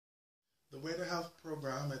Way to Health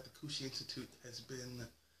program at the Kushi Institute has been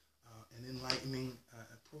an enlightening,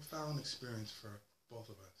 profound experience for both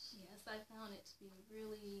of us. Yes, I found it to be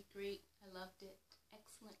really great. I loved it.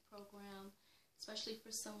 Excellent program, especially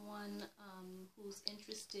for someone who's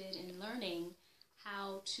interested in learning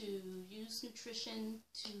how to use nutrition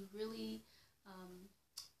to really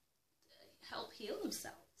help heal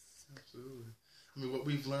themselves. Absolutely. I mean, what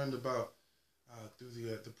we've learned about through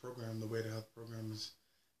the program, the Way to Health program, is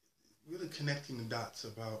really connecting the dots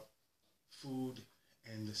about food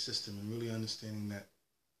and the system, and really understanding that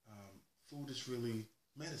food is really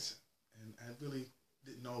medicine. And I really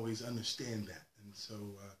didn't always understand that, and so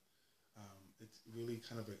it's really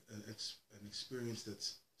kind of it's an experience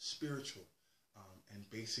that's spiritual and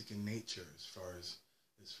basic in nature as far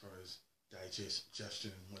as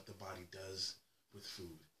digestion and what the body does with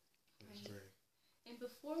food. Right. And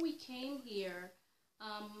before we came here,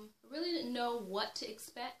 I really didn't know what to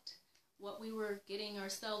expect, what we were getting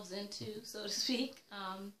ourselves into, so to speak.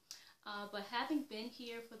 But having been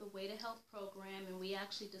here for the Way to Health program, and we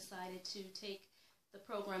actually decided to take the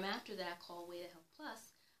program after that called Way to Health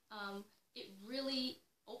Plus, it really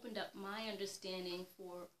opened up my understanding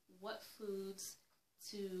for what foods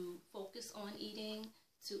to focus on eating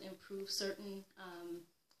to improve certain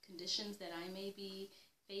conditions that I may be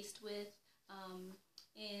faced with,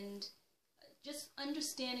 and just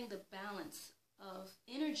understanding the balance of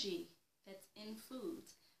energy that's in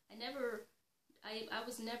foods. I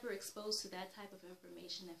was never exposed to that type of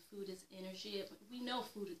information, that food is energy. We know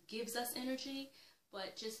food gives us energy,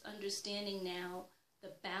 but just understanding now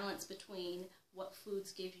the balance between what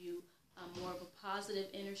foods give you more of a positive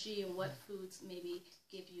energy and what foods maybe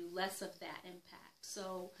give you less of that impact.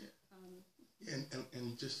 So,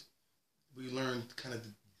 and just we learned kind of to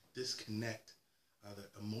disconnect the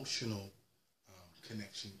emotional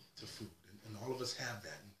connection to food, and all of us have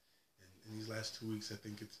that. And in these last 2 weeks, I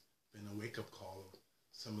think it's been a wake-up call of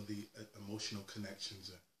some of the emotional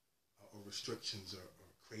connections or restrictions or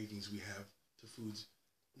cravings we have to foods.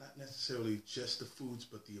 Not necessarily just the foods,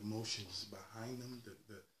 but the emotions behind them,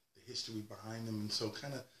 the history behind them. And so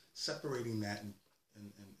kind of separating that and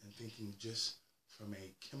thinking just from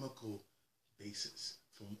a chemical basis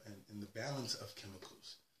and the balance of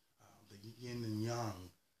chemicals. The yin and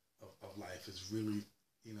yang of life is really,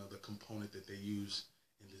 the component that they use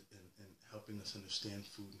in helping us understand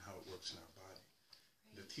food and how it works in our body.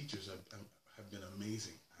 Right. The teachers have been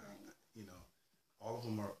amazing. Right. All of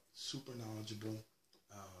them are super knowledgeable.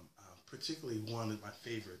 Particularly one of my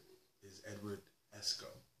favorite is Edward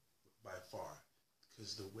Esco, by far,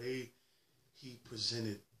 because the way he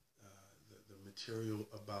presented the material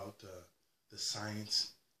about the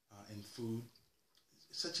science in food,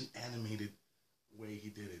 such an animated way he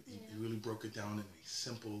did it. He really broke it down in a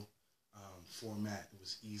simple format. It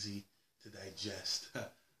was easy to digest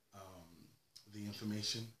the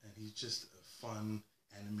information, and he's just a fun,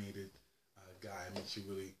 animated guy. Makes you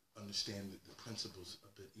really understand the principles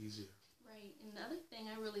a bit easier. Right, and the other thing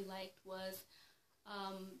I really liked was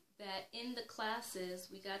that in the classes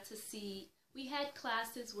we got to see, we had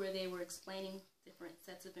classes where they were explaining different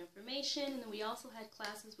sets of information, and then we also had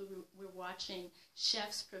classes where we were watching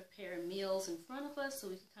chefs prepare meals in front of us so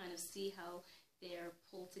we could kind of see how they're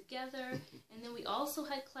pulled together. And then we also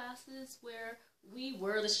had classes where we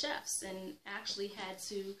were the chefs and actually had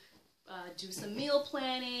to do some meal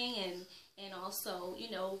planning and also,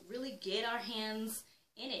 really get our hands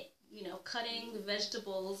in it, cutting the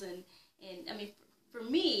vegetables. And I mean, for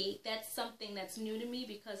me, that's something that's new to me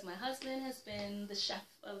because my husband has been the chef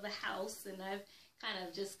of the house, and I've kind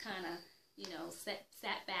of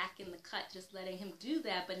sat back in the cut just letting him do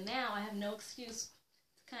that. But now I have no excuse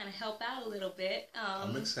to kind of help out a little bit.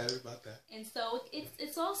 I'm excited about that. And so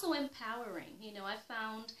it's also empowering. I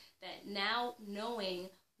found that now knowing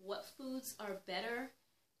what foods are better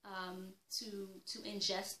to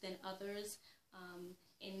ingest than others,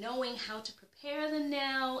 and knowing how to prepare them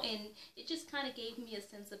now, and it just kind of gave me a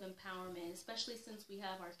sense of empowerment, especially since we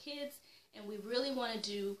have our kids and we really want to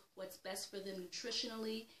do what's best for them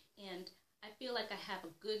nutritionally. And I feel like I have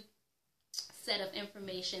a good set of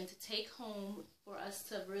information to take home for us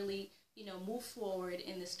to really, move forward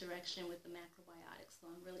in this direction with the macrobiotics. So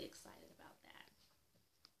I'm really excited about it.